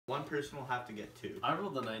One person will have to get 2. I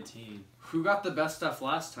rolled a 19. Who got the best stuff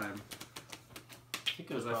last time?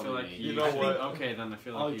 Because I feel like you know what? Okay, then I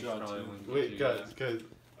feel like you should probably win. Wait, guys.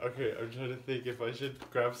 Okay, I'm trying to think if I should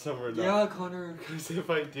grab some or not. Yeah, Connor. Because if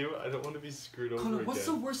I do, I don't want to be screwed over Connor, again. what's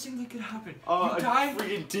the worst thing that could happen? Oh, you die. a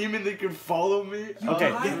freaking demon that could follow me.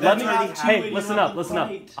 Okay, let me. Hey, listen up.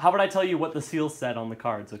 How about I tell you what the seal said on the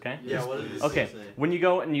cards? Okay. Yeah. What did the Okay. seal say? When you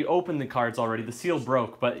go and you open the cards already, the seal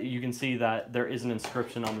broke, but you can see that there is an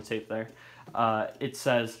inscription on the tape there. It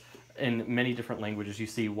says in many different languages. You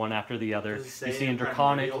see one after the other. You see in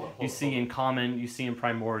Draconic. You see in Common. You see in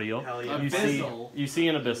Primordial. Yeah. You see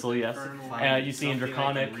in Abyssal. Yes. You see in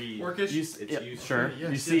Draconic. Sure.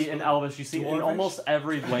 You see in Elvish. You see in almost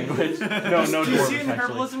every language. No Dwarvish. Do you see in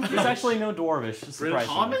Herbalism? There's actually no Dwarvish.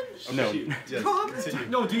 Surprisingly. No.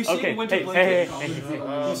 No, do you see in Winter Blanket?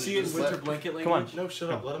 Do you see in Winter Blanket language? Come on. No, shut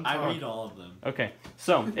up. Let him talk. I read all of them. Okay,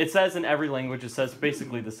 so it says in every language, it says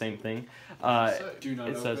basically the same thing.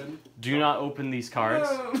 It says, do not open these cards.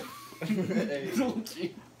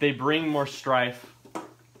 They bring more strife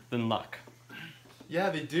than luck. Yeah,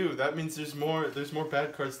 they do. That means there's more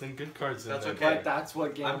bad cards than good cards in That's there. okay. But that's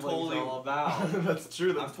what gambling's totally all about. That's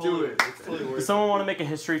true. Let's do it. It's totally worth Does someone want to make a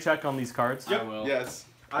history check on these cards? Yep. I will. Yes.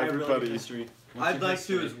 I have Everybody. really history. I'd like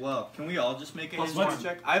to as well. Can we all just make a history what?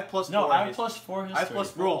 check? I have plus 4. No, I have plus 4 history. I have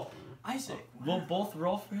plus roll. Isaac. We'll both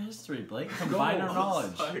roll for history, Blake. Combine our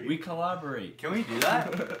knowledge. Sorry. We collaborate. Can we do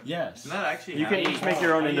that? Yes. Can that actually You can happen? each make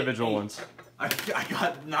your own individual ones. I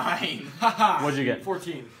got 9. What'd you get?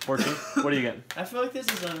 14. 14? What do you get? I feel like this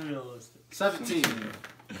is unrealistic. 17.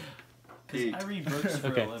 Because I read books for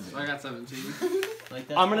Okay. a living. I got 17. Like,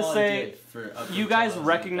 that's I'm gonna all I say did for up you until guys I was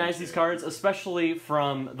recognize in these adventure. cards, especially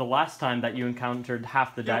from the last time that you encountered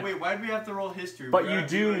half the Yeah, deck. wait, why do we have to roll history? But We're you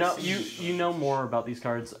do know see- you know more about these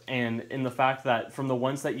cards, and in the fact that from the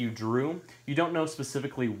ones that you drew, you don't know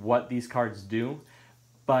specifically what these cards do,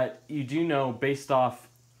 but you do know based off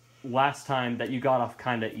last time that you got off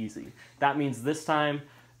kind of easy. That means this time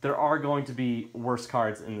there are going to be worse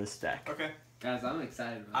cards in this deck. Okay. Guys, I'm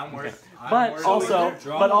excited about I'm worth.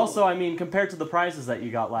 But also, I mean, compared to the prizes that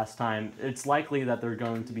you got last time, it's likely that there are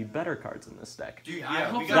going to be better cards in this deck. Dude, I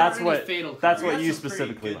hope we there That's aren't what- any fatal that's cards. what got you some pretty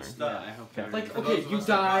specifically good learned. stuff. Yeah, I hope Okay. there Like, For okay, those of you us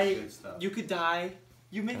that got die. good stuff. You could die.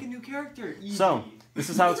 You make a new character. Easy. So,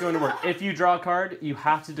 this is how it's going to work. If you draw a card, you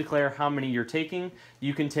have to declare how many you're taking.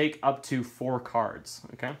 You can take up to 4 cards,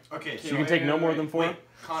 okay? Okay, So you can take no more than 4? Wait,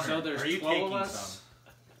 Connor, So there's are you 12 taking of us?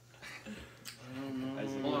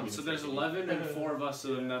 Hold on, so there's 11 and 4 of us,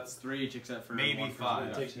 so then that's 3 each except for Maybe one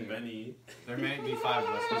person. 5. Take many. There may be 5 of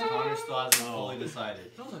us because Connor still hasn't fully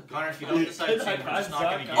decided. Those are good. Connor, if you don't decide soon, we're just not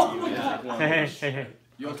going to give Oh you my it. God. Hey.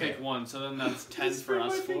 You'll Okay. take 1, so then that's 10 for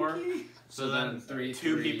us 4. So then 3,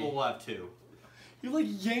 2 3. people will have 2. You like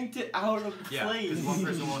yanked it out of Yeah, place. because one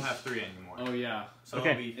person won't have 3 anymore. Oh yeah, So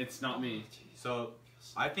Okay. it'll be, it's not me. so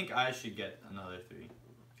I think I should get another 3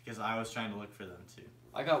 because I was trying to look for them too.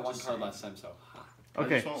 I got 1 Just card saying. last time, so.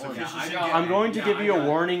 Okay. So Yeah, Christian I should got- get I'm going to Yeah, give you I a got-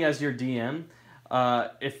 warning as your DM.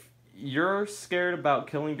 If you're scared about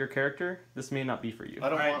killing your character, this may not be for you. I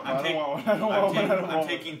don't Alright, want I'm one. I taking- don't want one. I don't want one. I don't I'm want one.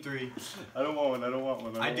 taking 3. I don't want one. I don't want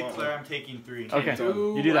one. I declare I'm taking 3. Okay.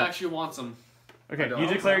 Who You do that. actually wants them? Okay, I don't you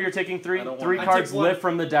want declare one. you're taking 3. I don't want 3 one. cards I take one. lift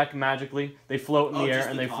from the deck magically. They float in Oh, the air just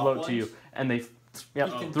and the they top float to you. ones? And they, You yep,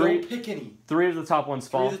 can 3 don't pick any. 3 of the top ones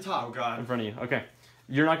 3 fall at the top. Oh in god. front of you. Okay.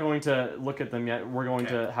 You're not going to look at them yet. We're going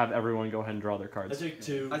to have everyone go ahead and draw their I cards. take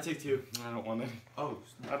 2. I take 2. I don't want it. Oh.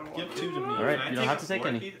 I don't want Give it. 2 to me. All right, Can I you don't have to a take 4,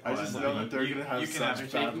 any. Keith? I just know that they're gonna have you can such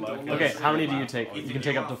have bad luck. Okay, how many do you take? Ethan, You can do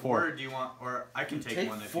take up to want 4. Or do you want? Or I can take Take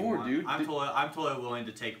 1 if 4, you want. dude. I'm totally willing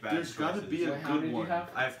to take bad There's gotta choices. be a Wait, how good many do you one. have?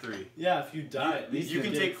 I have 3. Yeah, if you die, at least You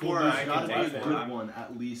can get take a 4 cool and I There's can gotta take be a 4. good one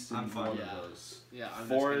at least in I'm fine. one Yeah. of those. Yeah, I'm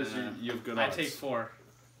 4 just is gonna, you have good I odds. take 4.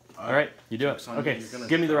 All right, you do it. Joke's on you, Okay, you're gonna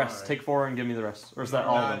give me the rest. die. Take 4 and give me the rest. Or is that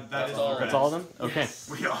all of them? That is all. the That's all of them?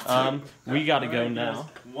 rest. Okay. We all do. We gotta go Alright, now.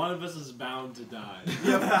 guys, one of us is bound to die.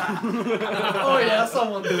 Oh yeah,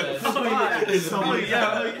 someone did. Oh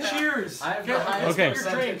yeah. Cheers. I have Get- the highest Okay.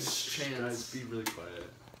 percentage Guys, chance. be really quiet.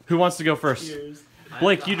 Who wants to go first? Cheers.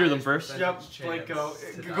 Blake, you do them first. Yep, Blake go.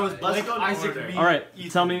 to It goes die. Blake, go in Isaac, order. me. All right, Ethan.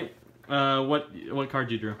 tell me what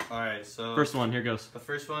card you drew. Alright, so First one, here goes. the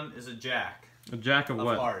first one is a jack A jack of of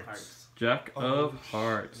what? hearts. Jack of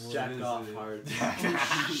hearts. Jack off hard.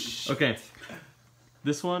 Okay.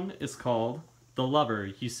 This one is called the lover.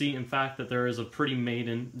 You see, in fact, that there is a pretty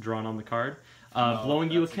maiden drawn on the card,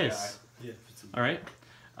 blowing you a that's a kiss. Yeah, All right.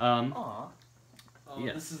 Aw. Oh,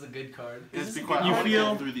 Yeah. this is a good card. Just be quiet. You I wanna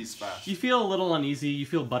feel- get through these fast. You feel a little uneasy. You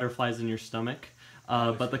feel butterflies in your stomach,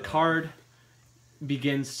 but the card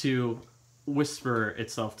begins to whisper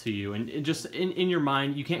itself to you, and it just in your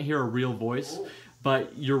mind you can't hear a real voice,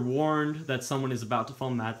 but you're warned that someone is about to fall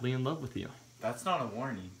madly in love with you. That's not a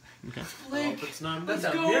warning. Okay. Blake, it's not Let's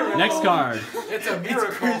go. Next card. It's a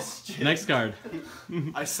miracle. Next card.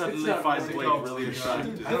 I suddenly find Blake really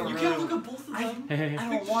attractive. I don't You really, can't look at both of them. Hey. I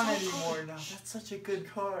don't want any more now. That's such a good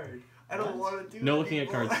card. I don't want to do No looking at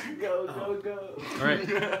anymore. cards. Go. All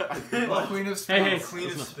right. Queen of Hey, Spades. Queen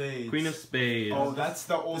of listen. Spades. Queen of Spades. Oh, that's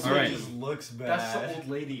the old All one. right. Just looks bad. That's the old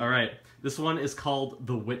lady. All right. This one is called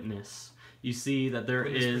The Witness. You see that there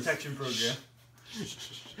Witness is. protection program.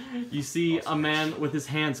 You see a man with his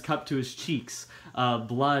hands cupped to his cheeks.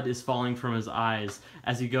 Blood is falling from his eyes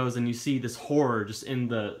as he goes, and you see this horror just in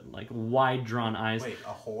the wide drawn eyes. Wait, a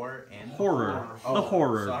whore and Horror. Oh, The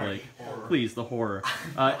horror, sorry. Blake. Please, the horror.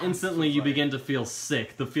 Instantly, you begin to feel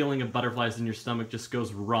sick. The feeling of butterflies in your stomach just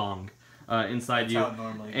goes wrong inside That's you. how it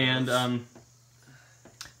normally And goes.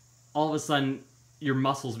 all of a sudden, your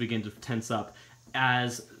muscles begin to tense up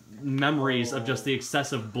as memories of just the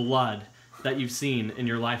excessive blood that you've seen in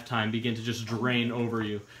your lifetime begin to just drain over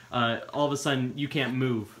you. All of a sudden, you can't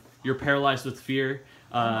move. You're paralyzed with fear.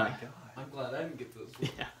 Oh my god. I'm glad I didn't get this.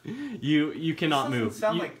 Yeah. You cannot This doesn't move.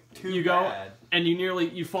 sound you, like too you go bad. and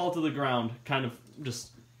you fall to the ground, kind of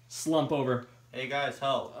just slump over. Hey guys,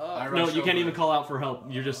 help. No, you can't even call out for help.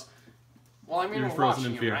 You're just Well, I mean, you're we're frozen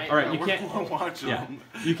watching in fear. Him, right? All right, Yeah, you we're- can't. We're watching Yeah, them.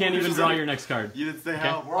 you can't We're even just draw like- your next card. You didn't say Okay.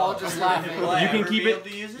 how. We're all just laughing. Will I You can ever keep be it. able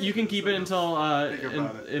to use it? You can keep it until Think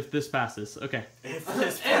about it. if this passes. Okay. If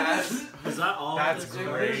this passes. Is that all? That's this is?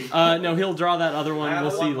 great. No, he'll draw that other I one. have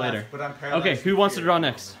We'll see one later. left, but I'm paralyzed Okay, who with wants to fear. draw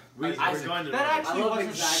next? We're going to. That actually I love wasn't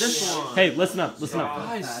exactly this one. Hey, listen up. Listen up.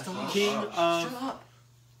 Guys, stop. King Shut of up.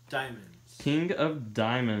 Diamonds. King of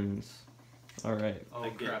Diamonds. All right. Oh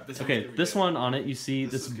crap! This Okay, one's gonna this be one on it, you see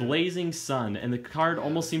this is good. blazing sun, and the card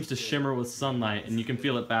almost seems to shimmer with sunlight, and you can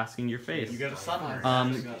feel it basking your face. You got a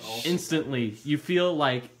sunburn. Instantly, you feel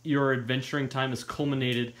like your adventuring time has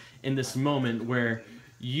culminated in this moment where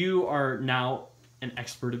you are now an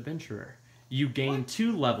expert adventurer. You gain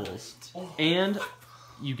 2 levels, and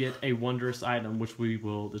you get a wondrous item, which we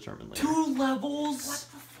will determine later. 2 levels.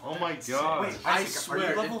 Oh my god. Wait, I Isaac, swear, are you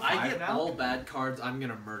if level I 5 get now? all bad cards, I'm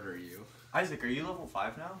gonna murder you. Isaac, are you level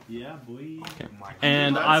 5 now? Yeah, boy. Okay. Oh my god.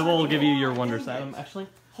 And I will give you your wondrous item, actually.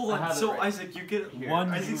 Hold I on, have so it right Isaac, you get One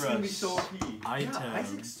Isaac's gonna be dress. so OP. Item. Yeah,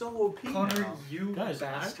 Isaac's so OP. Connor, now. you Guys,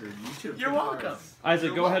 bastard. You should have You're welcome.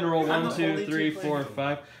 Isaac, go ahead and roll I'm 1, the 2, only 3, two 4,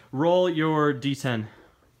 playing. 5. Roll your d10.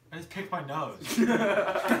 I just picked my nose.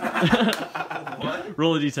 What?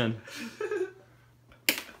 Roll a d10.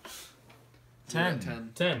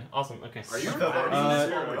 10. 10. Awesome. Okay. Are you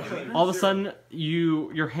All of a sudden,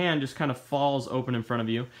 your hand just kind of falls open in front of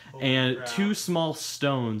you, and crap. 2 small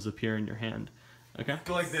stones appear in your hand. Okay.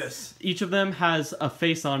 Go like this. Each of them has a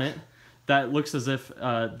face on it that looks as if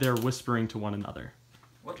they're whispering to one another.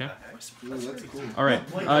 What Okay. the heck? Ooh, that's cool. All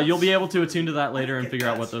right. You'll be able to attune to that later and Get figure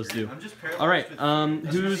out that what those straight. do. I'm just paralyzed All right.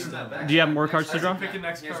 with- Who's? Isn't that bad? Do you have more cards to draw? Pick a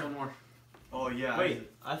next Here's card. one more. Oh yeah. Wait,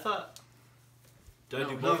 I thought. Do I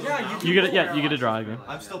do No, both? yeah, now? You get it. Yeah, you get a draw again.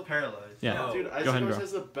 I'm still paralyzed. Yeah. Oh. Dude, ahead Isaac and always draw.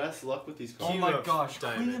 has the best luck with these Oh cards. my King of gosh,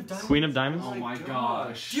 Diamonds. Queen of Diamonds. Oh my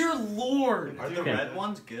gosh. Dear Lord. Are the Okay. red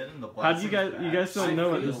ones good and the black How do you ones guys? bad? You guys don't know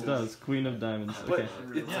what this feel- does. Queen of Diamonds. But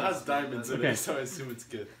Okay. it has diamonds in Okay. it, so I assume it's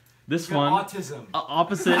good. This You got one. autism.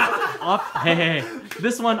 Opposite. Hey.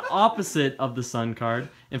 This one opposite of the sun card,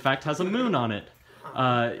 in fact, has a moon on it.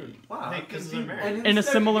 Wow. Hey, because convenient. they're married. In a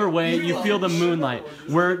similar way, you feel the moonlight,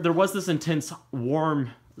 where there was this intense,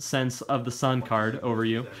 warm sense of the sun card over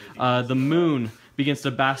you. The moon begins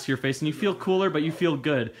to bask your face, and you feel cooler, but you feel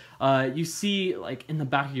good. You see, like, in the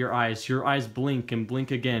back of your eyes blink and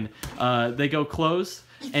blink again. They go close,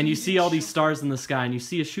 and you see all these stars in the sky, and you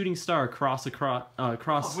see a shooting star cross.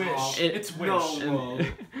 Wish. It's Wish.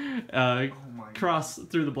 cross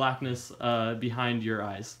through the blackness behind your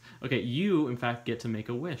eyes. Okay, you in fact get to make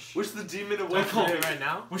a wish. Wish the demon Do I away call from it right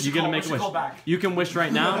now? We You should gotta call, make we a should call wish. back. You can wish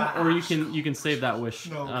right now, or you can save that wish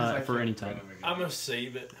No, 'cause I for can't any time. I'm gonna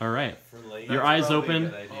save it All right, for later. your eyes probably a open,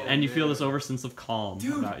 good idea. and you feel this over sense of calm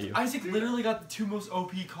Dude, about you. Isaac literally got the 2 most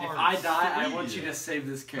OP cards. If I die, I want you to save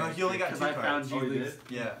this No, character. he only got 2 because I cards. found you he these. did?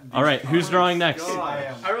 Yeah. All right, who's drawing next? God. I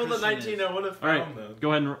am. I rolled a pushing 19, it. I would have All right, found them.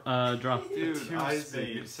 go ahead and draw. Dude, Two Isaac,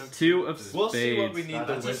 spades. you're so 2 of spades. We'll see what we need the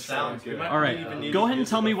That's a wish sound for. good. We might All right, even need go to ahead and use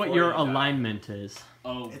tell it me what before your you die. alignment is.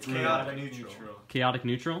 Oh, It's brutal. chaotic neutral. Chaotic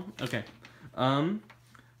neutral. Okay. I'm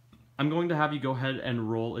going to have you go ahead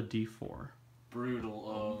and roll a d4.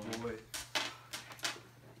 Brutal. Oh. Boy.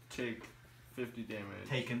 Take 50 damage.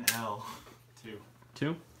 Take an L.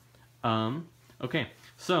 2. Okay,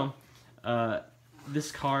 so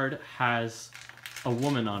this card has a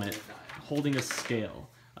woman on it holding a scale.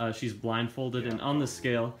 She's blindfolded, and on the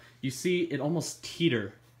scale, you see it almost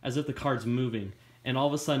teeter, as if the card's moving. And all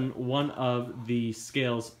of a sudden, one of the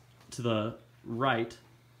scales to the right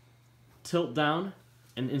tilt down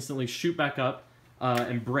and instantly shoot back up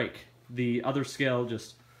and break. The other scale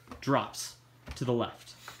just drops to the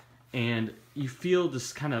left. And you feel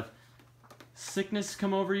this kind of sickness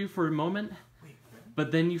come over you for a moment,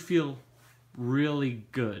 but then you feel really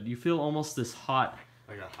good. You feel almost this hot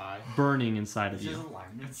Like a high. burning inside of It's you. just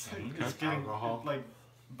alignment. It's getting Alcohol. Like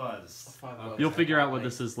buzzed. You'll figure out what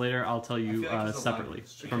this is later. I'll tell I you feel like it's separately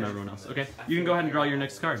alignment. from everyone else. Okay, you can go ahead and draw your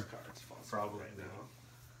next card. Probably.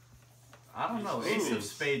 I don't know. Ooh. Ace of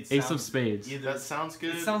Spades. Ace of sounds Spades. Either, That sounds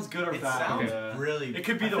good. It sounds good or it bad. sounds Okay. really. It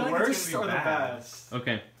could be I the feel like it's worst gonna or be the bad. best.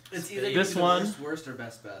 Okay, It's either This the one- worst or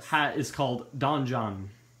best. hat is called Don John.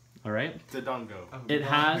 All right, The Dongo. it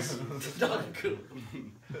has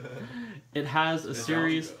it has a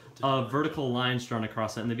series of vertical lines drawn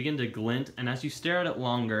across it, and they begin to glint. And as you stare at it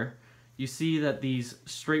longer, you see that these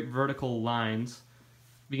straight vertical lines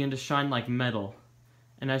begin to shine like metal.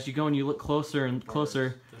 And as you go and you look closer and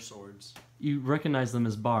closer, They're swords. you recognize them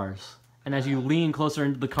as bars. And as you lean closer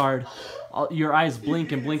into the card, your eyes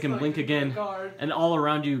blink and blink and blink again, and all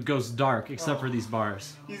around you goes dark except for these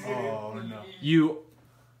bars. Oh no.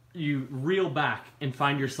 You reel back and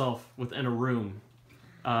find yourself within a room.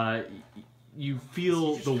 You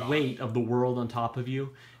feel the weight of the world on top of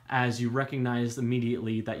you as you recognize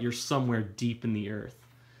immediately that you're somewhere deep in the earth.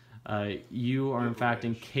 You are in fact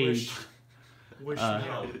encaged Wish Uh, me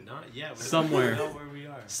out. Not yet. somewhere. We know where we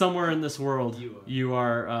are. Somewhere in this world, you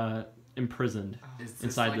are imprisoned Is this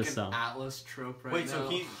inside like this an cell. Atlas trope right Wait, now? so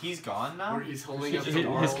he's gone now? Where he's holding up His, the his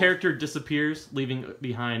world? character disappears, leaving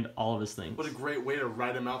behind all of his things. What a great way to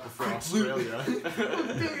write him out before Australia.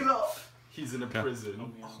 He's in a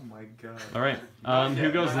prison. Oh my god. All right,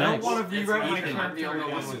 who goes I don't next? want to It's rewrite my Ethan. I'm the only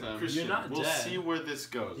character. one with them. Christian, You're not we'll dead. see where this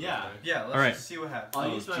goes. Yeah, okay? yeah. Let's Alright. just see what happens.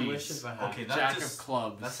 I'll Oh, use my jeez. wish if I have. Okay, that Jack just of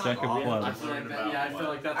clubs. that sounds Jack of awful. clubs. I feel like that. about Yeah, I feel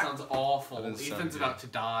like that sounds awful. That doesn't Ethan's sound about to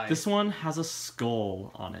die. This one has a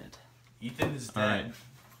skull on it. Ethan is dead. Alright.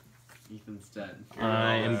 Ethan's dead.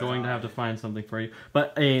 I am going to have to find something for you.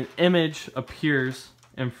 But an image appears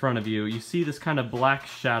in front of you. You see this kind of black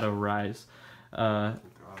shadow rise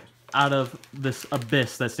out of this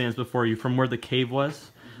abyss that stands before you from where the cave was.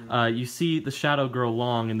 You see the shadow grow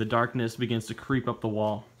long and the darkness begins to creep up the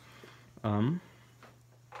wall. Good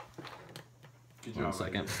One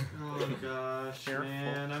second. Oh gosh, Careful.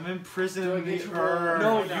 man, I'm in prison Do I in get the to earth.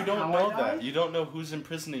 No, How you don't I know died? that. You don't know who's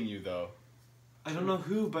imprisoning you, though. I don't know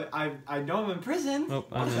who, but I know I'm in prison. Oh,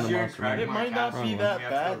 I'm in the You're monster Craig room. It might not Castle. be Wrong that We have to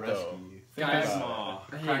bad, rescue though. you. Think Guys, about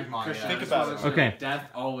it. Hey, Pragma, Christian, yeah. Think about it. Okay. Death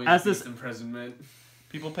always As beats this- imprisonment.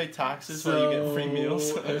 People pay taxes while you get free meals.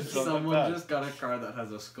 If Something like someone that. just got a card that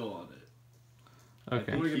has a skull on it,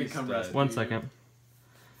 Okay. we're gonna He's come dead. rescue One you. second.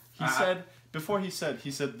 He said before he said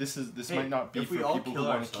this Hey, might not be if we for all people kill who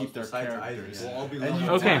want to ourselves keep their besides characters. Isaac, we'll all be And you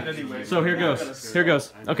loved. Okay, did anyway. so here goes. Here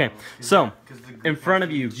goes. Okay, so in front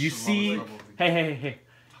of you, you see. Hey.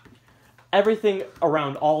 Everything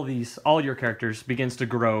around all your characters begins to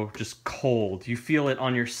grow just cold. You feel it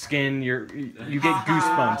on your skin. You get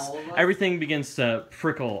goosebumps. Everything begins to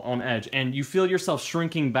prickle on edge, and you feel yourself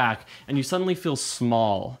shrinking back, and you suddenly feel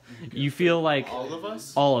small. You feel like All of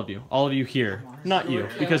us? all of you here, not you,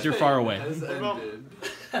 because you're far away. Has ended.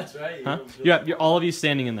 That's right. Huh? You're all of you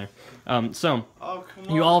standing in there. So Oh, come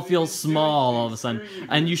you on, all what feel are you small doing? all of a sudden,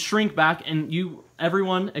 and you shrink back, and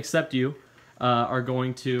everyone except you, are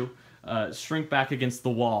going to shrink back against the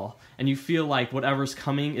wall, and you feel like whatever's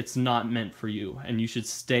coming, it's not meant for you, and you should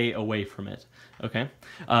stay away from it. Okay?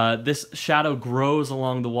 This shadow grows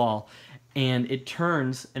along the wall, and it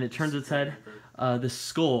turns its head. This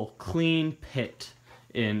skull, clean picked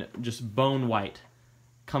in just bone white,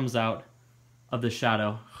 comes out of the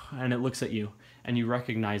shadow, and it looks at you, and you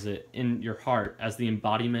recognize it in your heart as the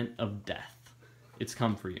embodiment of death. It's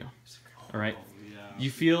come for you. All right? You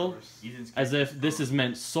feel as if this is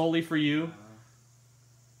meant solely for you,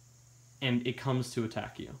 and it comes to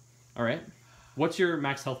attack you. All right? What's your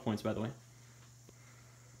max health points, by the way?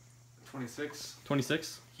 26.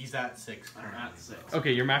 26? He's at 6. I'm at 6.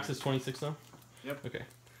 Okay, your max is 26, though? Yep. Okay.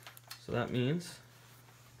 So that means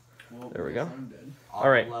Well, There we go. I'm dead. All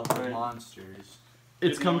right. Level monsters.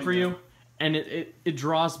 it's Good come knowing for you. you, and it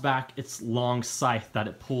draws back its long scythe that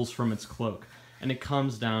it pulls from its cloak, and it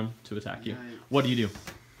comes down to attack you. Yikes. What do you do?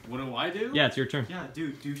 What do I do? Yeah, it's your turn. Yeah,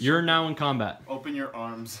 dude. You're now in combat. Open your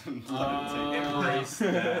arms and let it take Embrace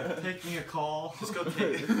that. Take me a call. Just go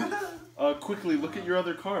take it. Quickly, look at your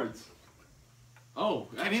other cards. Oh,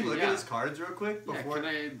 Can actually, he look yeah. at his cards real quick Yeah, before? can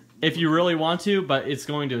I... If you really want to, but it's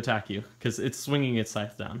going to attack you because it's swinging its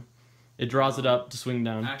scythe down. It draws it up to swing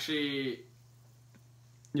down. Actually,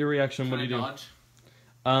 Your reaction, can what do I you dodge?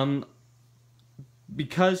 do?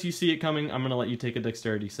 Because you see it coming, I'm going to let you take a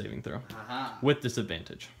dexterity saving throw Aha. with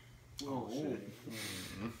disadvantage. Oh,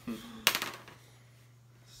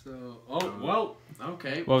 well,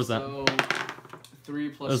 okay. What was that? So 3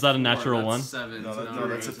 plus Was that a 4, natural that's one? 7. No, so that- now no,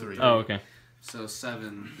 that's a it's 3. Oh, okay. So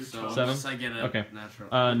 7. So Seven? unless I get a Okay. natural.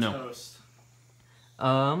 No. Toast.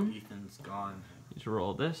 Ethan's gone. Let's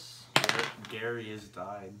roll this. Gary has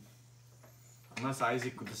died. Unless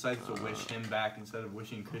Isaac decides to wish him back instead of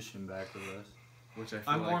wishing Christian back with us. Which I feel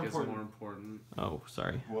I'm more like is important. more important. Oh,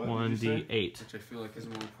 sorry. What did you say? 1d8. Which I feel like is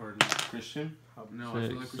more important. Christian? No, I feel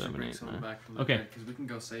like we 6, should 7, bring 8, someone 9. back from the Okay. dead because we can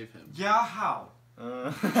go save him. Yeah, how?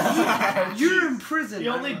 You're in prison. He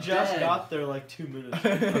only I'm just dead. got there like 2 minutes.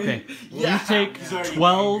 Okay. Yeah. You take He's already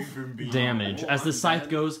 12 angry from being- damage. As the I'm scythe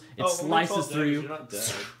dead. goes, it Oh, only 12 slices through damage, you. You're not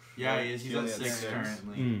dead. Yeah, he is. He's He at only had 6 6.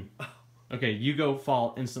 currently. Mm. Okay, you go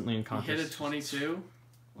fall instantly He hit a unconscious. 22.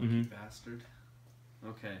 Lucky Mhm. bastard.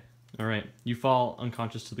 Okay. All right, you fall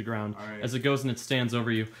unconscious to the ground. All right. As it goes and it stands over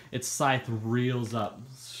you, its scythe reels up.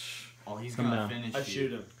 Oh, he's Come gonna down. finish I you.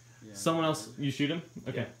 shoot him. Yeah. Someone else, you shoot him?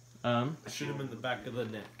 Okay. I shoot him in the back of the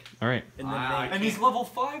neck. All right. In the Ah, nape. and he's level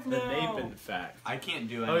 5 now. The nape, in fact. I can't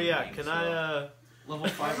do anything. Oh yeah, can so. I level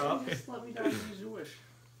 5 up? Just let me die as you wish.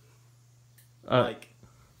 Like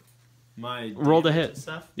my roll to damage hit. and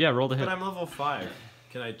stuff? Yeah, roll the But hit. I'm level 5.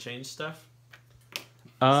 Can I change stuff?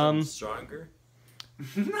 Um, Something stronger.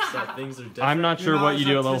 So things are different. I'm not sure You're what not you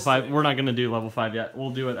do at level 5. autistic. We're not gonna do level 5 yet. We'll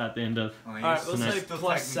do it at the end of. Oh, he's Alright, let's nice. say still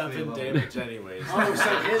plus technically 7 level. damage anyways. Oh,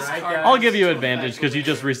 so his Right, card. guys? I'll give you advantage because you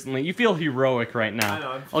just recently. You feel heroic right I now.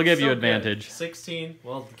 know, I'm I'll give you so advantage. Good. 16.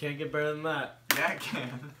 Well, can't get better than that. Yeah, I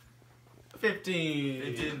can. 15.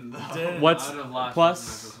 It didn't, though. Didn't. What's I'd have laughed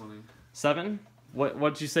plus- at the natural 20. 7?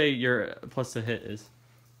 What'd you say your plus to hit is?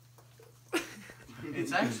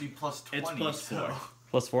 It's actually plus 20. It's plus so- 4.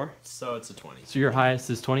 Plus 4? So it's a 20. So your highest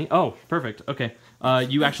is 20? Oh, perfect. Okay.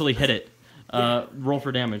 You actually hit it. Roll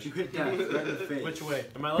for damage. hit that right in the face. Which way?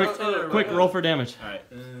 Am I Quick, left handed or quick, right? roll for damage. Alright.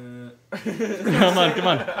 Come on, come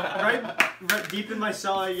on. right deep in my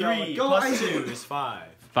cell, I yell, 3 go plus Isaac! 2 is 5.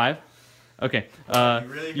 5? Okay.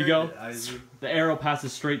 really you hurt go. it, Isaac. The arrow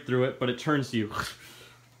passes straight through it, but it turns to you.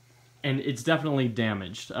 And it's definitely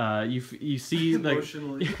damaged. You see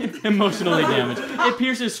the emotionally damaged. It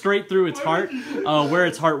pierces straight through its heart, where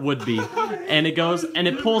its heart would be, and it goes and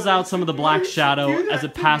it pulls out some of the black shadow as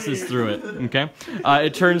it passes through it. Okay,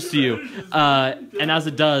 it turns to you, and as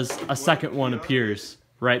it does, a second one appears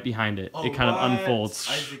right behind it. It kind of unfolds,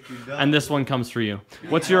 Isaac, you're done. and this one comes for you.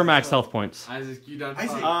 What's your max health points? Isaac, you done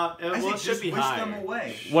Isaac. fine. Well, Isaac, it should just be wish higher. them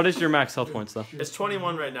away. What is your max health points though? It's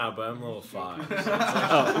 21 right now, but I'm level 5. So it's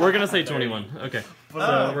Oh, we're gonna say 21. Okay,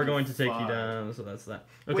 so we're going to take you Fine. down. So that's that.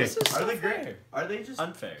 Wait, Okay, this is Are they unfair. great? Are they just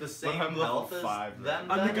Unfair. the same I'm level health as 5 them?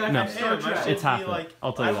 I'm the then? guy No. from Star Trek. It's half Be it. like,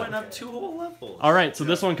 I'll tell I you went that. up 2 whole levels. all right. So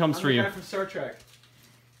this one comes for you. from Star Trek.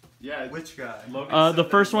 Yeah. Which guy? Logan The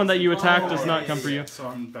said first that one that you attacked does yeah, not yeah, come for yeah. you. So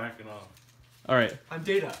I'm backing off. All right. I'm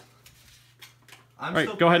Data. I'm All right,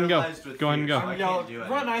 still go ahead and go. paralyzed with Go ahead and fear, go. so I No, can't do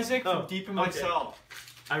run, anything. Isaac, Oh, from deep in my okay. cell.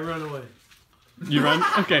 I run away. You run?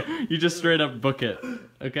 Okay. You just straight up book it.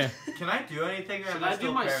 Okay. Can I do anything or Should am I I do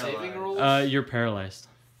still my paralyzed? saving rolls? You're paralyzed.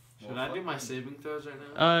 Should I do my saving throws right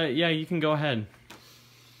now? Yeah, you can go ahead.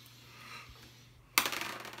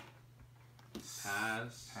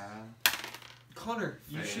 Pass. Connor,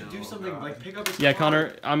 you should do Fail. something like pick up his Yeah,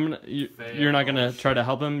 card. Connor. You're not gonna try to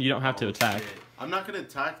help him. You don't have to attack. I'm not gonna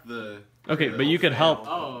attack the. Okay, but you could help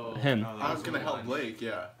Oh. him. Oh, that I was was gonna a help one. Blake.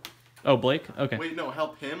 Yeah. Oh, Blake. Okay. Wait, no,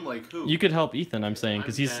 help him. Like who? You could help Ethan. I'm saying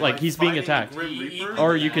because he's dead. like he's being Fighting attacked. Grim Reaper?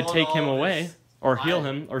 Or you could All take him of away his- or heal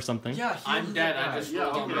him or something. Yeah, I'm dead. I just Yeah,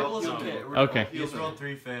 rolled okay, a I'll roll. heal No. him. Okay. He just rolled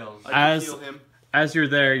 3 fails. I can As- heal him. As you're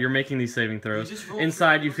there, you're making these saving throws. You just rolled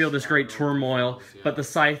Inside, you feel this great turmoil, but the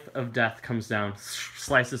scythe of death comes down,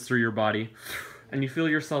 slices through your body, and you feel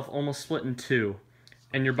yourself almost split in two,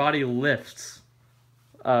 and your body lifts.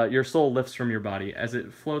 Your soul lifts from your body as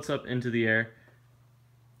it floats up into the air.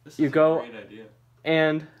 You go,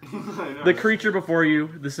 and the creature before you,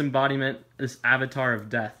 this embodiment, this avatar of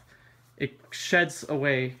death, it sheds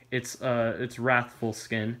away its wrathful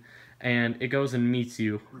skin, and it goes and meets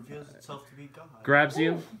you. Reveals itself to be God. Grabs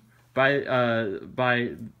you by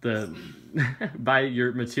the by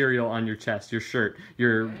your material on your chest, your shirt,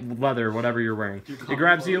 your leather, whatever you're wearing. It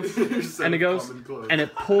grabs you and it goes and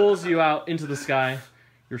it pulls you out into the sky,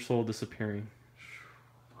 your soul disappearing.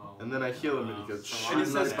 Oh. And then I heal him and he goes. And he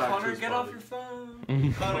shoots says, back to Connor, his get off body. your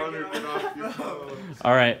phone. Connor, get off your phone.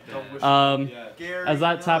 All right. Gary, As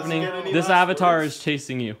that's no. happening, get any this last avatar words? is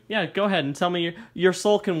chasing you. Yeah, go ahead and tell me your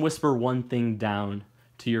soul can whisper one thing down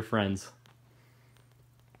to your friends.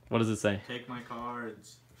 What does it say? Take my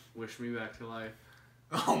cards. Wish me back to life.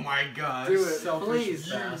 Oh my god. Do it. Selfish Please.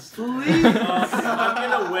 bastard. Please. I'm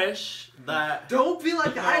gonna wish that. Don't be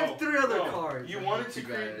like that. I have 3 other No, cards. You wanted to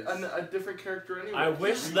create a different character anyway. I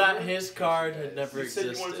wish that his card had never You said you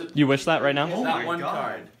existed. wanted to- You wish that right now? Oh that my one God.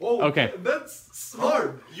 card. Whoa, Okay. That's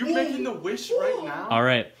smart. You're making the wish right now? All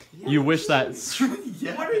right. You wish that.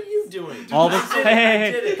 Yeah. What are you doing? All the. I did it, Hey, I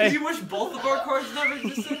hey, did hey, it. hey. You wish both of our cards never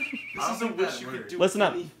existed? This is a wish you could do Listen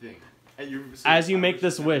up. anything. And you As you make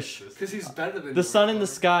this wish, Because he's better than the you. sun in the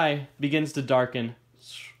sky begins to darken,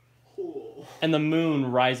 and the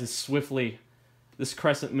moon rises swiftly. This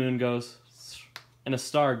crescent moon goes, and a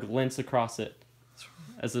star glints across it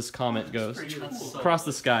as this comet goes across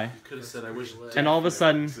the sky. could have said I wish And all of a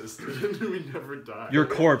sudden, we never died. your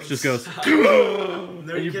corpse just goes, and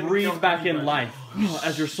you breathe back in life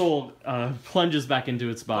as your soul plunges back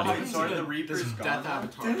into its body. Sorry, the Reaper's death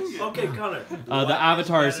avatar. Okay, Connor. The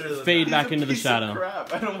avatars fade back into the shadow,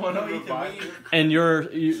 Crap, I don't want to revive you. and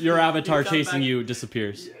your avatar chasing you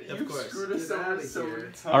disappears. Of course. Screwed us over so many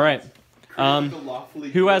times. All right.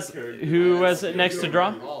 Who has it next to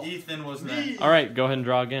draw? Ethan was next. All right, go ahead and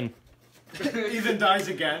draw again. Ethan dies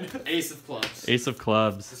again. Ace of clubs. Ace of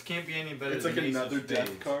clubs. This can't be any better It's than like Ace another of death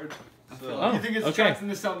Spades. card. Oh, You think it's okay. Jackson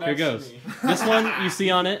to sell next Here goes. to me? This one you see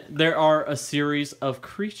on it. There are a series of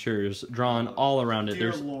creatures drawn all around it.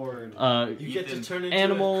 Dear There's Lord. You get to Ethan. turn into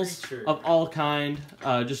animals a creature. of all kind,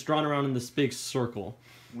 just drawn around in this big circle.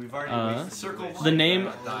 We've already wasted Circle the wish. The name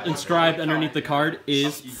Died. inscribed underneath the card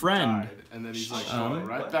is He friend, died, and then he's like, Um,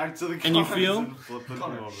 right back to the and you cards feel and flipping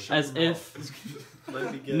them over. as if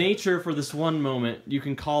Let me get nature, for this one moment, you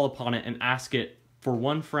can call upon it and ask it for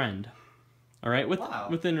one friend. All right, Wow.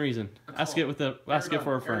 within reason. Ask it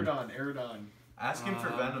for a friend. Aerodon. Ask him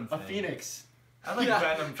for Venom. A phoenix. I like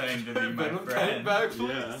Venomfang to be my friend.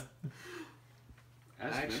 Yeah.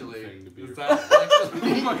 Actually, Is that that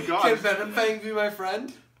Oh my god. Can Venomfang be my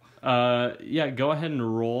friend? Yeah, go ahead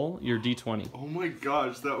and roll your d20. Oh my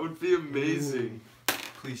gosh, that would be amazing.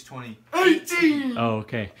 Please, 20. 18! Oh,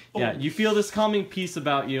 okay. Yeah, you feel this calming peace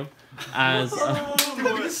about you as I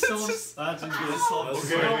wish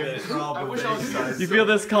I was you feel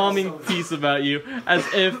this calming peace about you as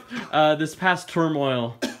if this past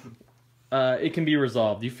turmoil it can be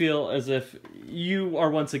resolved. You feel as if you are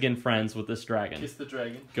once again friends with this dragon. kiss the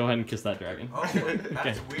dragon. Go ahead and kiss that dragon. Oh,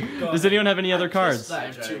 that's weird. Does anyone have any other cards? I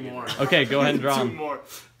have 2 more. Okay, go ahead and draw Two them. more.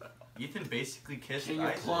 Ethan basically kissed King of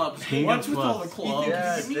Isaac. clubs. King What's of with all the clubs. clubs?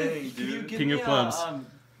 Yeah, Give me- dang, can you dude. give King me of clubs.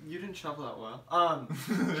 You didn't shuffle that well.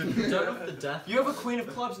 Start off the death. You have a queen of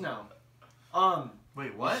clubs now.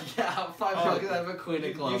 Wait, what? Yeah, 5 because I have a queen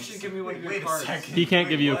of clubs. You should give me one of your Wait a cards. second. He can't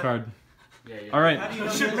Wait, give you a what? card. Yeah, yeah. All right. How do you You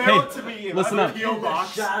know should this? mail it to me. Listen I up. have a P.O.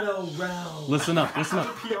 box. Shadow realm. Listen up. Listen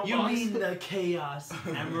up. P.O. You box. mean the chaos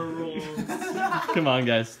emeralds? Come on,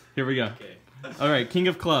 guys. Here we go. Okay. All right, King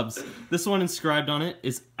of Clubs. This one inscribed on it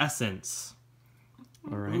is Essence.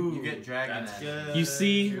 All right. You get dragon That's ass. good. You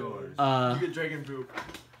see, Yours. You get dragon poop.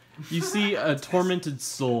 you see a tormented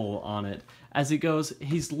soul on it. As he goes,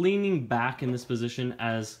 he's leaning back in this position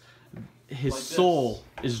as his Like this. soul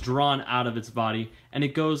is drawn out of its body, and it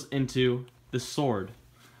goes into the sword.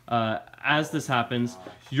 As this happens,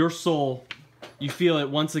 your soul, you feel it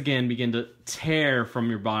once again begin to tear from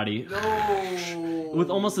your body No. with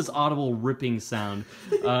almost this audible ripping sound.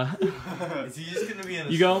 Is he just gonna be in a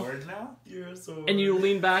You go. sword now? You're a sword. And you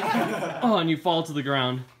lean back, and you fall to the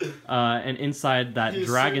ground. And inside that He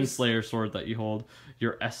Dragon assumes- Slayer sword that you hold,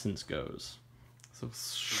 your essence goes. So,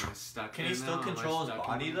 Stuck Can in he still now, am I control his stuck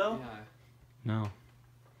body, in- though? Yeah. no.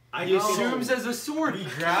 He assumes as a sword. He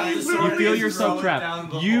grabs the You sword feel and yourself throws it down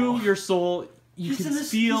trapped. the You, hole. your soul, you He's can in a-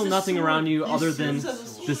 feel he's a nothing sword. around you He other than assumes as a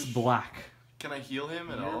sword. this black. Can I heal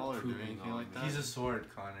him at You're all or do pooping anything on like that? He's a sword,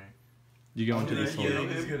 Connor. You go into the He's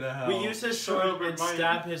sword. gonna help. We use his sword and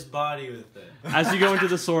stab his body with it. As you go into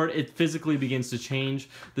the sword, it physically begins to change.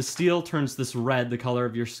 The steel turns this red, the color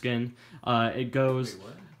of your skin. It goes,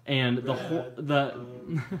 and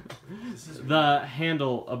the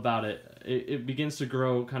handle about it begins to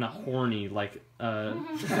grow kind of horny, like it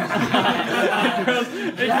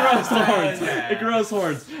grows horns. It grows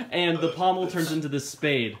horns, and the pommel turns into this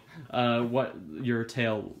spade. What your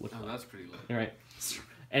tail looks Oh, like. that's pretty lit. All right,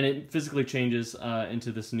 and it physically changes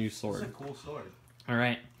into this new It's a sword. cool sword. All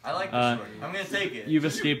right, I like the sword. I'm gonna take it. you've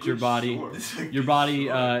escaped your body. Sword. This is a Your good body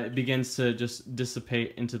sword. begins to just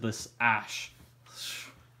dissipate into this ash.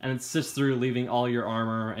 and it sifts through, leaving all your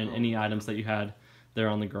armor and any items that you had there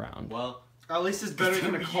on the ground. Well, At least it's better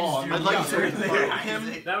than a claw. I'd I'd like like to to loot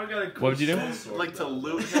him. Now we got a cool What would you do? sword, Like to though.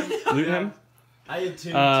 loot him. Loot him? I had two.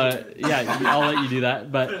 Yeah, I'll let you do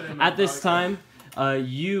that. But at this time,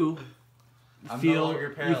 you I'm no feel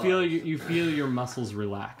longer you feel your muscles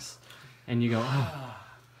relax, and you go, oh.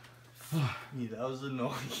 Yeah, that was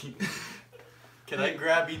annoying. Can I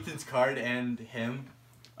grab Ethan's card and him?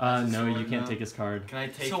 No, you sword can't now? take his card. Can I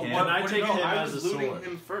take So him? what- I take him I as was a looting sword.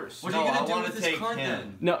 him first. What are you gonna do wanna with this take card him.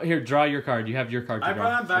 then? No, here, draw your card. You have your card to I draw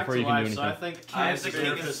brought him back before to you can do life, so anything. I think I have King's the King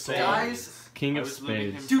Spirit of is Spades. Guys, King I of was looting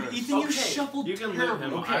him Spades. dude, first. Ethan, you Okay, shuffled you can loot terrible.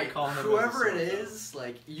 him. Okay, I call him as a Whoever it sword. is,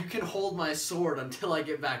 like, you can hold my sword until I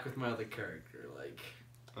get back with my other character. Like,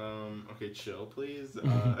 Okay, chill, please.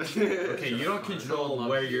 Okay, you don't control loves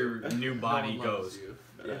where you. your new no body one loves goes. you.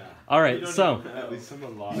 Yeah. All You right, don't so even- At least I'm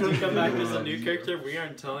alive. When you come back as a new character, we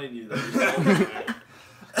aren't telling you that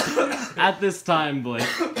you're still at this time, Blake,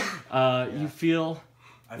 you feel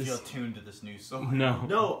I feel tuned to this new sword. no.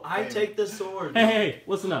 No, I take the sword. Hey,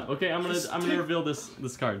 listen up. Okay, I'm gonna reveal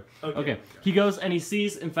this card. Okay. He goes and he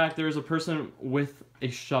sees. In fact, there is a person with a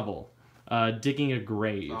shovel, digging a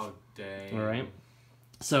grave. Oh dang. All right.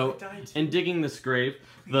 So, in digging this grave,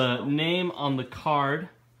 the name on the card,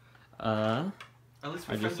 At least I we're just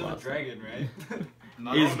friends with lost a dragon, right?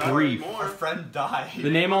 No, is not grief. Our friend died. The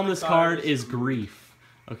name on this card is grief.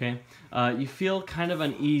 Okay. You feel kind of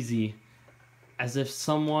uneasy, as if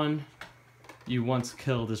someone you once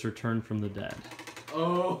killed is returned from the dead.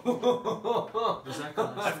 Oh. Was that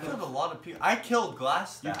I've killed a lot of people. I killed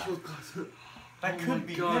Glass. You killed Glass. That could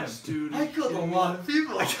be him. dude. I killed a lot of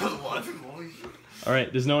people. I killed a lot of people. All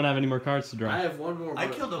right. Does no one have any more cards to I draw? have one more. I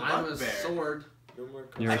but killed a I'm a bugbear. sword. No more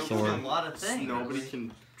cards. You're I a killed sword. a lot of things. Nobody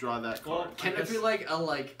can draw that card. Well, Can I it be guess-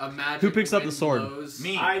 like a magic? Who picks up the wind sword? blows?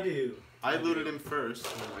 Me. I do. I looted him first.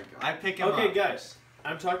 Oh my god. I pick him Okay, up. guys.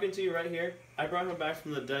 I'm talking to you right here. I brought him back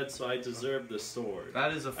from the dead, so I deserve the sword.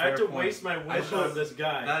 That is a I fair have to point. waste my wish thought- on this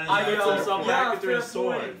guy. That is I a get fair myself point. back into his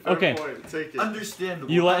sword. Okay. Take it.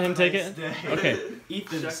 Understandable. You let him Have a take nice it? day. Okay.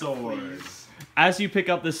 Ethan's Check, sword. please. As you pick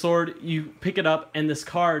up this sword, you pick it up, and this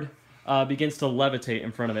card begins to levitate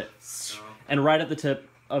in front of it. And right at the tip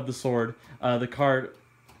of the sword, the card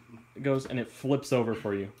goes and it flips over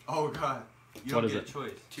for you. Oh god. You What don't is get it? a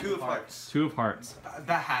choice. Two of hearts. Two of hearts.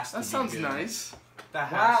 That has to That be sounds good. nice. That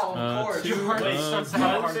has Wow, of course. two Heart Wait, starts to have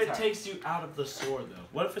a what heart if it attack. takes you out of the sword, though?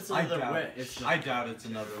 What if it's I another doubt wish? I doubt it's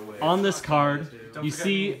another way. On this card, Don't you forget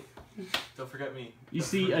see me. Don't forget me. you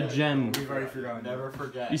see a gem. We've already forgotten. Never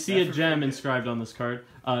forget. You see a gem inscribed on this card.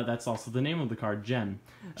 That's also the name of the card, gem.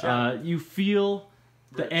 You feel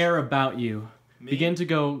the air about you begin to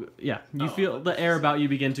go. Yeah, you feel the air about you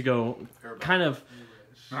begin to go kind of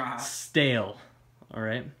stale. All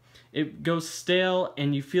right, it goes stale,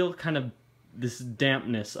 and you feel kind of this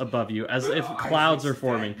dampness above you, as if clouds are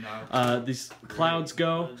forming. These clouds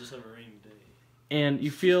go, I just have a rainy day. and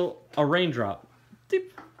you feel a raindrop.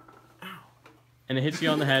 Deep. And it hits you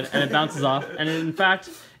on the head, and it bounces off. And it, in fact,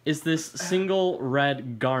 is this single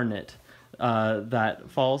red garnet that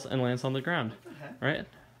falls and lands on the ground. Right?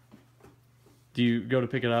 Do you go to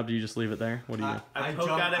pick it up? Do you just leave it there? What do you do? I poke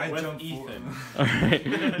at it with Ethan. All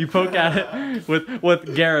right. You poke at it with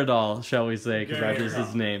Gyarados, shall we say, because that is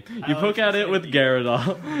his name. You poke at it with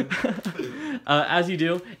Gyarados. As you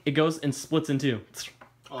do, it goes and splits in two.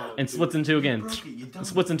 And splits in two again. And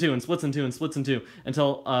splits in two and splits in two and splits in two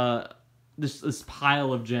until this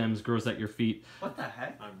pile of gems grows at your feet. What the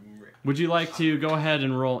heck? Would you like to go ahead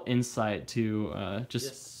and roll insight to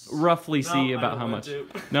just roughly see about how much?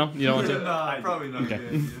 No, you don't want to. No, probably not. Okay. a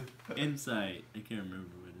good idea. Insight. I can't remember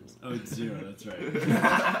what it is. Oh, it's 0. That's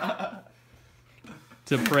right.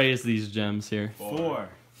 To praise these gems here. 4.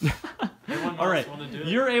 All right,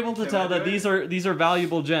 you're able to tell that these are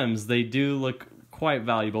valuable gems. They do look quite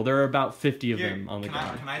valuable. There are about 50 of Here, them on the can I,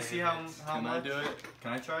 ground. can I see how Can I much? do it?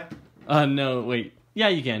 Can I try? No, wait. Yeah,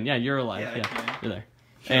 you can. Yeah, you're alive. Yeah, I Yeah, can. you're there.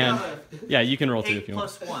 And yeah, you can roll too 8 if you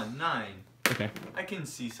want. plus 1, 9. Okay. I can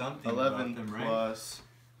see something 11 about them, right? plus.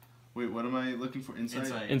 Wait, what am I looking for?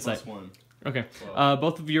 Insight. Insight. Plus 1. Okay.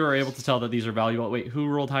 Both of you are able to tell that these are valuable. Wait, who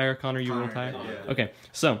rolled higher? Connor, you rolled higher? Yeah. Okay,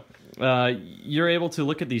 so you're able to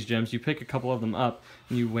look at these gems. You pick a couple of them up,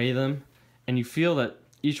 and you weigh them, and you feel that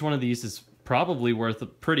each one of these is probably worth a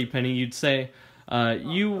pretty penny. You'd say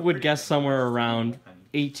you would guess somewhere around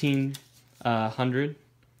 1,800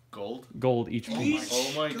 Gold? each piece.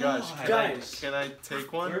 Oh my gosh. Guys. Can I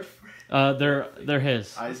take one? They're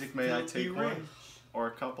his. Isaac, may I take one? Or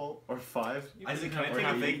a couple? Or 5? Isaac, can I Or take a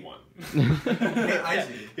how big one? Hey,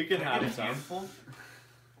 Isaac. You can I have get a some. handful?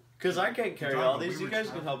 Because I can't carry Dog, all we these. You were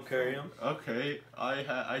guys can help carry them. Okay,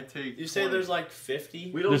 I take. You say 20. there's like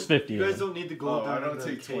 50? We don't, There's 50 You of guys them. don't need to go Oh, I down don't to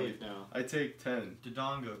the take 20. cave now. I take 10.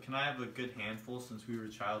 Dodongo, can I have a good handful since we were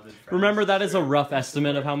childhood friends? Remember, that is a rough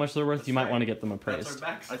estimate of how much they're worth. That's You might right. want to get them That's our appraised.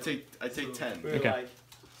 backs. I take 10. We're Okay. like,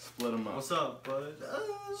 Split them up. What's up, bud?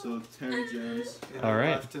 So 10 gems. And All I'm right.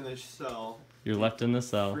 left in the cell. You're left in the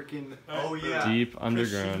cell, Freaking. Oh yeah. deep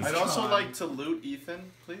underground. I'd also like to loot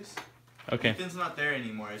Ethan, please. Okay. Ethan's not there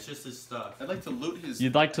anymore. It's just his stuff. I'd like to loot his.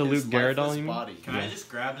 You'd like to his loot Gyarados, lifeless you mean? body. Can I just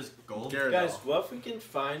grab his gold? guys, what if we can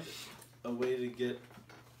find a way to get...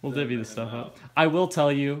 We'll divvy the stuff up. I will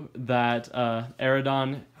tell you that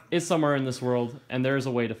Aradon is somewhere in this world, and there is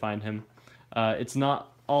a way to find him. It's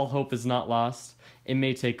not all hope is not lost. It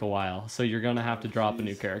may take a while, so you're gonna have to drop a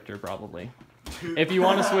new character probably. If you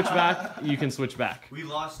want to switch back, you can switch back. We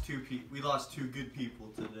lost two good people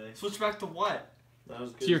today. Switch back to what? That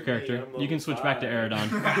was good To your as me, character. I'm You can level switch back to 5.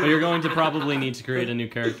 Aradon, but you're going to probably need to create a new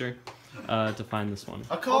character to find this one.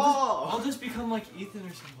 A call. I'll just become like Ethan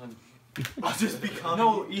or someone. I'll just become.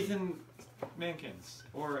 No, Ethan Mankins.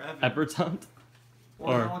 Or Evan. Ebertunt?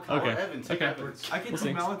 Or Or Malachi. okay. Evan, take Okay. Evans. I can We'll do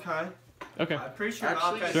see. Malachi. Okay. I'm pretty sure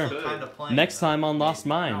Actually, Malachi's sure. still kind of playing. Next time on Lost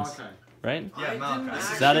Mines, Malachi. right? Yeah, Malachi.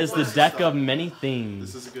 This is That a is good the place to deck stop. of many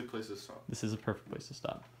things. This is a good place to stop. This is a perfect place to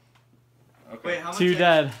stop. Wait, how much? 2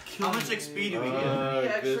 dead. How much XP do we get? Any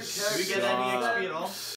good extra Do we get any characters? XP at all?